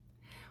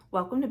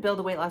Welcome to Build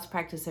a Weight Loss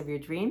Practice of Your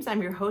Dreams.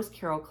 I'm your host,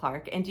 Karol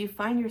Clark, and do you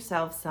find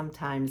yourself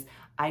sometimes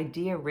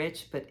idea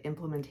rich but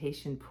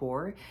implementation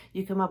poor?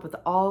 You come up with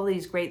all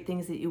these great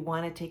things that you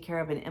want to take care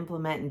of and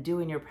implement and do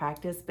in your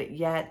practice, but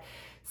yet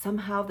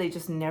somehow they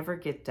just never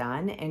get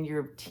done, and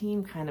your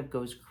team kind of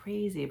goes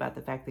crazy about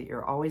the fact that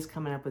you're always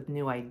coming up with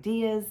new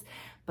ideas,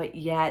 but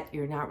yet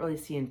you're not really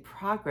seeing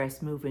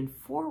progress moving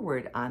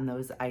forward on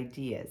those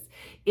ideas.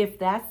 If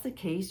that's the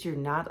case, you're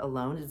not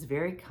alone. It's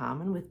very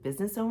common with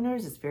business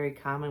owners. It's very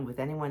common with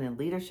anyone in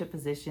leadership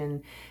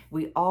position.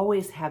 We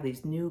always have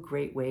these new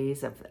great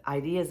ways of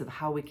ideas of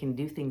how we can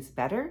do things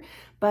better,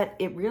 but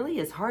it really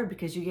is hard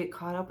because you get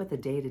caught up with the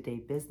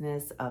day-to-day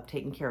business of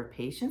taking care of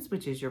patients,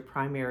 which is your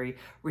primary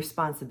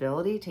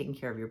responsibility, taking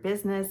care of your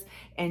business,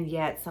 and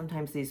yet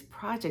sometimes these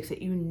projects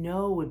that you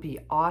know would be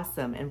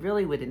awesome and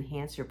really would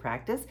enhance your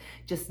practice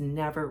just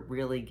never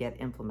really get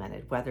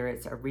implemented, whether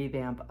it's a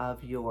revamp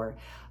of your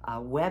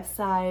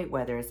website,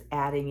 whether it's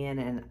adding in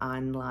an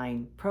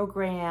online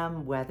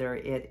program, whether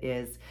it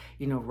is,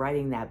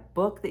 writing that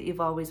book that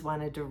you've always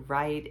wanted to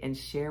write and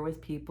share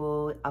with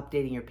people,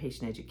 updating your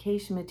patient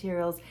education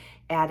materials,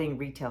 adding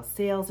retail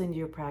sales into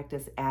your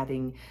practice,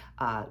 adding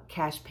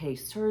cash pay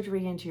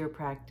surgery into your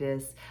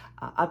practice,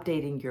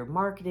 updating your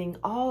marketing,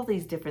 all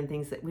these different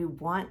things that we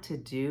want to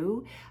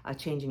do,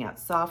 changing out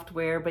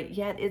software, but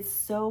yet it's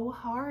so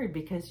hard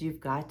because you've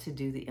got to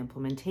do the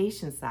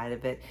implementation side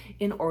of it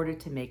in order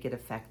to make it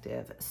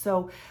effective.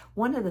 So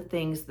one of the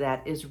things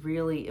that is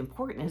really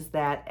important is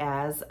that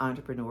as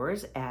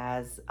entrepreneurs,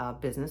 as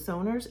business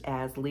owners,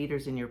 as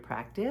leaders in your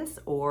practice,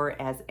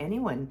 or as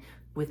anyone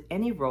with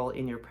any role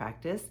in your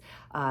practice,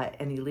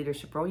 any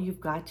leadership role, you've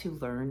got to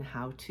learn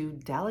how to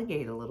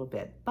delegate a little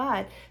bit.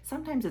 But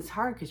sometimes it's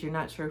hard because you're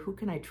not sure who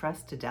can I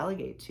trust to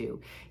delegate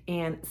to.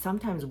 And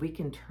sometimes we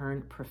can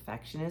turn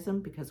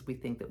perfectionism, because we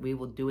think that we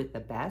will do it the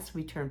best.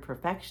 We turn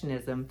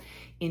perfectionism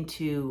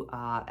into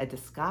a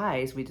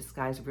disguise. We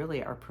disguise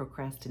really our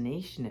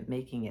procrastination at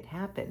making it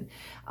happen.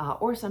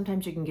 Or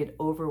sometimes you can get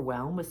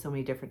overwhelmed with so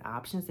many different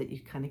options that you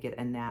kind of get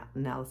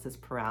analysis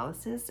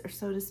paralysis, or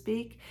so to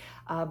speak.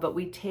 But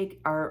we take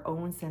our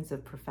own sense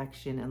of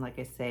perfection, and like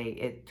I say,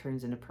 it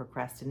turns into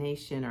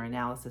procrastination or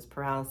analysis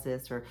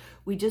paralysis, or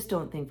we just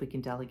don't think we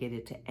can delegate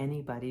it to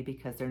anybody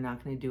because they're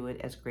not going to do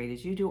it as great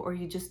as you do, or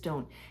you just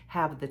don't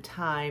have the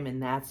time,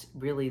 and that's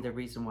really the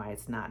reason why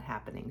it's not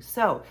happening.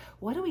 So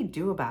what do we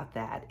do about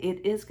that?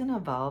 It is going to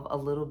involve a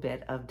little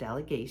bit of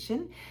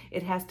delegation.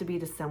 It has to be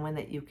to someone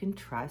that you can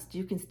trust.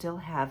 You can still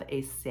have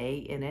a say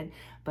in it,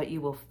 but you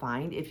will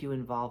find if you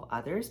involve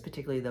others,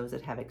 particularly those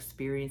that have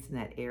experience in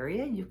that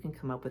area, you can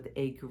come up with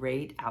a great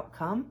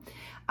outcome.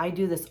 I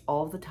do this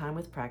all the time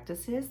with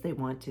practices. They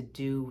want to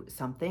do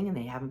something and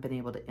they haven't been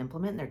able to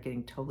implement, and they're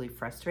getting totally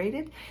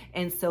frustrated.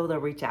 And so they'll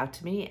reach out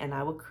to me and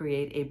I will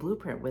create a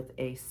blueprint with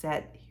a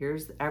set,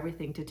 here's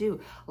everything to do.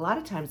 A lot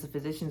of times the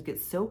physicians get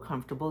so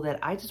comfortable that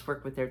I just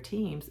work with their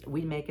teams.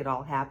 We make it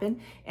all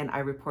happen and I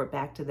report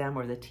back to them,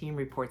 or the team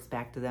reports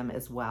back to them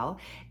as well.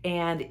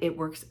 And it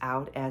works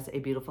out as a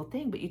beautiful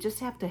thing, but you just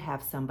have to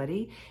have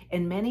somebody,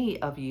 and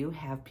many of you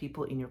have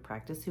people in your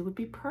practice who would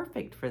be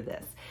perfect for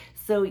this.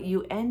 So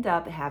you end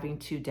up having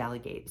to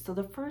delegate. So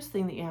the first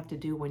thing that you have to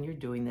do when you're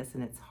doing this,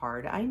 and it's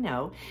hard, I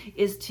know,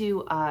 is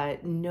to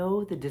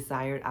know the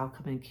desired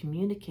outcome and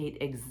communicate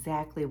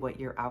exactly what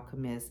your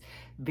outcome is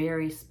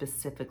very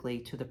specifically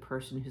to the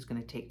person who's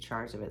going to take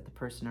charge of it, the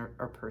person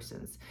or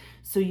persons.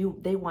 So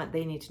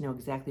they need to know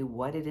exactly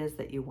what it is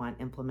that you want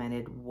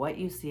implemented, what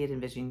you see it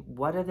envisioning,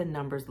 what are the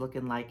numbers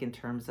looking like in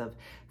terms of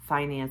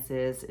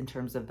finances, in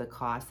terms of the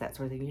cost, that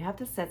sort of thing. You have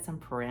to set some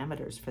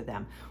parameters for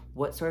them.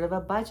 What sort of a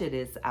budget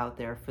is out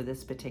there for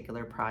this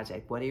particular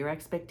project? What are your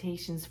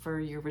expectations for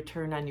your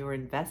return on your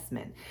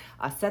investment?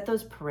 Set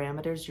those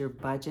parameters, your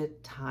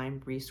budget,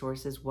 time,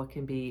 resources, what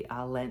can be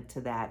lent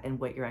to that, and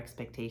what your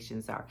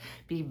expectations are.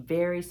 Be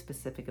very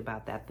specific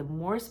about that. The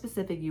more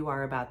specific you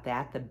are about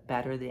that, the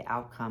better the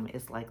outcome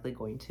is likely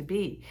going to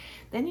be.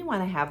 Then you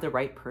want to have the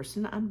right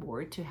person on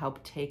board to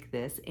help take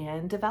this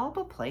and develop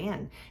a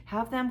plan.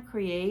 Have them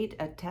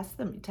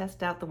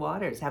test out the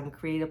waters, have them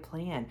create a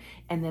plan,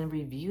 and then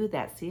review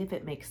that. See if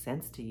it makes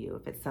sense to you,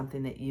 if it's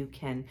something that you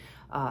can,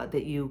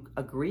 that you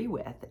agree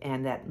with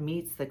and that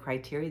meets the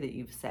criteria that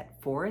you've set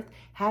forth.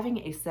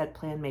 Having a set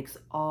plan makes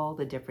all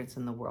the difference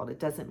in the world. It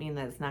doesn't mean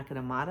that it's not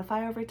going to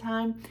modify over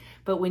time,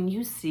 but when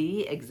you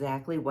see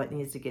exactly what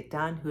needs to get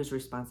done, whose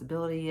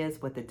responsibility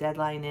is, what the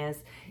deadline is,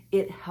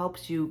 it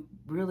helps you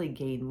really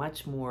gain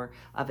much more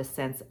of a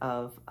sense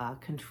of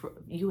control.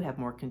 You have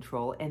more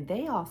control, and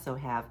they also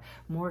have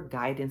more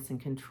guidance and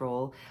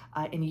control,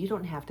 and you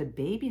don't have to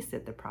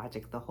babysit the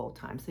project the whole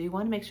time. So you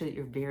want to make sure that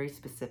you're very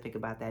specific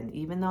about that. And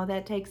even though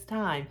that takes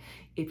time,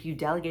 if you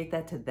delegate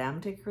that to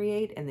them to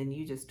create and then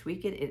you just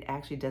tweak it, it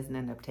actually doesn't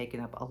end up taking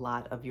up a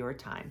lot of your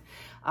time.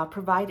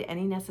 Provide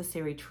any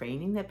necessary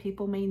training that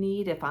people may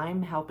need. If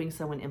I'm helping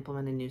someone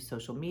implement a new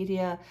social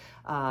media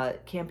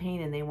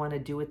campaign and they want to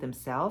do it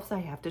themselves, I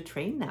have to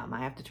train them. I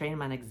have to train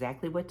them on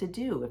exactly what to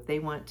do. If they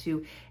want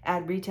to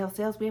add retail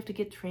sales, we have to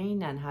get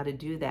trained on how to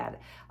do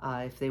that.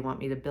 If they want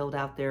me to build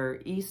out their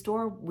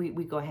e-store, we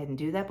go ahead and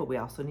do that, but we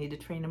also need to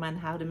train them on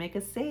how to make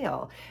a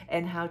sale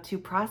and how to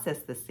process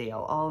the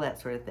sale, all that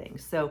sort of thing.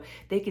 So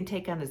they can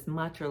take on as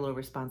much or little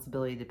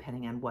responsibility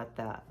depending on what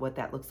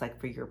that looks like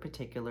for your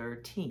particular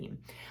team.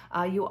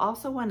 You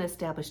also want to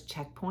establish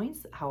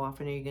checkpoints. How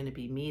often are you going to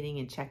be meeting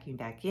and checking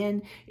back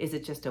in? Is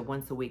it just a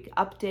once a week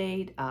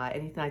update?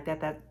 Anything like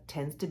that? That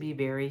tends to be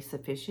very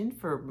sufficient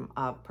for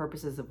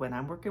purposes of when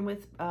I'm working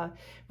with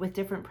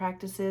different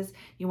practices.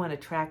 You want to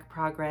track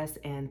progress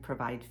and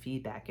provide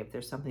feedback. If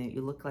there's something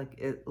that looks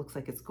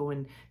like it's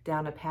going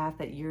down a path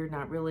that you're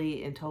not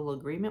really in total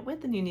agreement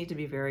with, then you need to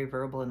be very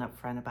verbal and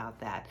upfront about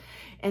that.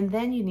 And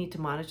then you need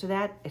to monitor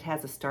that. It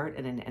has a start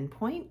and an end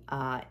point.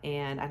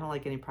 And I don't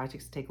like any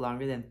projects to take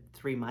longer than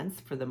 3 months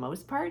for the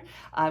most part,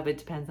 but it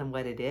depends on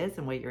what it is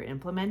and what you're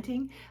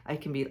implementing.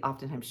 It can be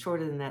oftentimes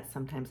shorter than that.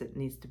 Sometimes it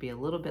needs to be a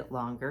little bit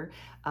longer,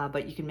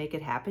 but you can make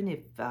it happen. If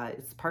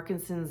it's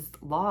Parkinson's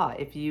law,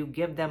 if you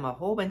give them a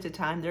whole bunch of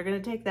time, they're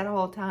going to take that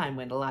whole time,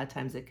 when a lot of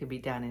times it could be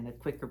done in a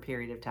quicker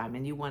period of time,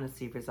 and you want to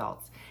see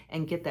results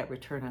and get that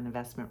return on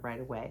investment right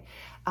away.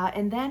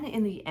 And then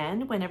in the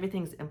end, when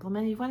everything's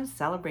implemented, you want to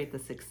celebrate the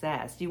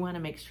success. You want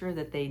to make sure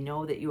that they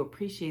know that you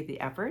appreciate the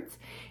efforts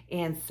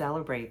and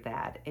celebrate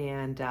that.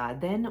 And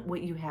then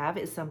what you have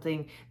is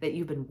something that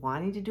you've been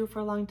wanting to do for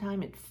a long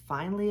time. It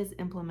finally is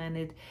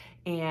implemented,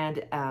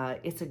 and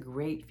it's a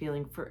great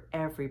feeling for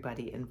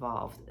everybody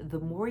involved. The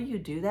more you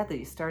do that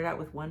you start out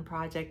with one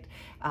project,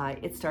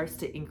 it starts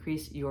to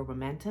increase your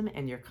momentum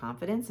and your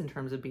confidence in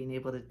terms of being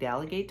able to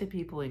delegate to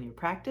people in your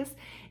practice,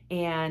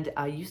 and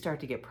you start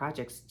to get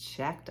projects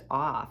checked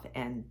off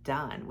and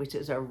done, which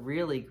is a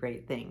really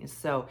great thing.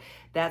 So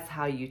that's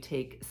how you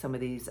take some of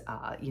these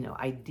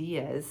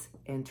ideas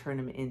and turn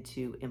them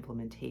into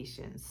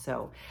implementation.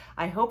 So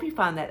I hope you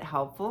found that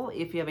helpful.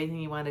 If you have anything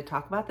you want to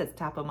talk about that's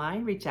top of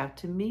mind, reach out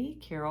to me,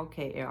 Karol,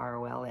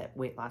 Karol, at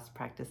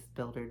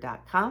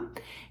weightlosspracticebuilder.com.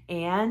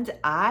 And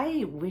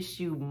I wish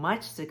you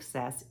much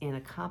success in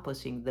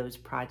accomplishing those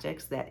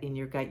projects that in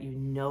your gut you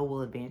know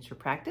will advance your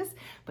practice,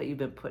 but you've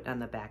been put on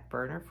the back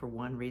burner for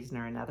one reason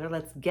or another.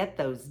 Let's get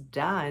those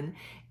done.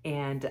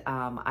 And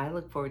I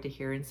look forward to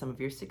hearing some of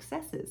your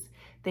successes.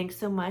 Thanks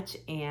so much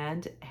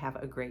and have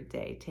a great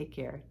day. Take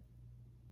care.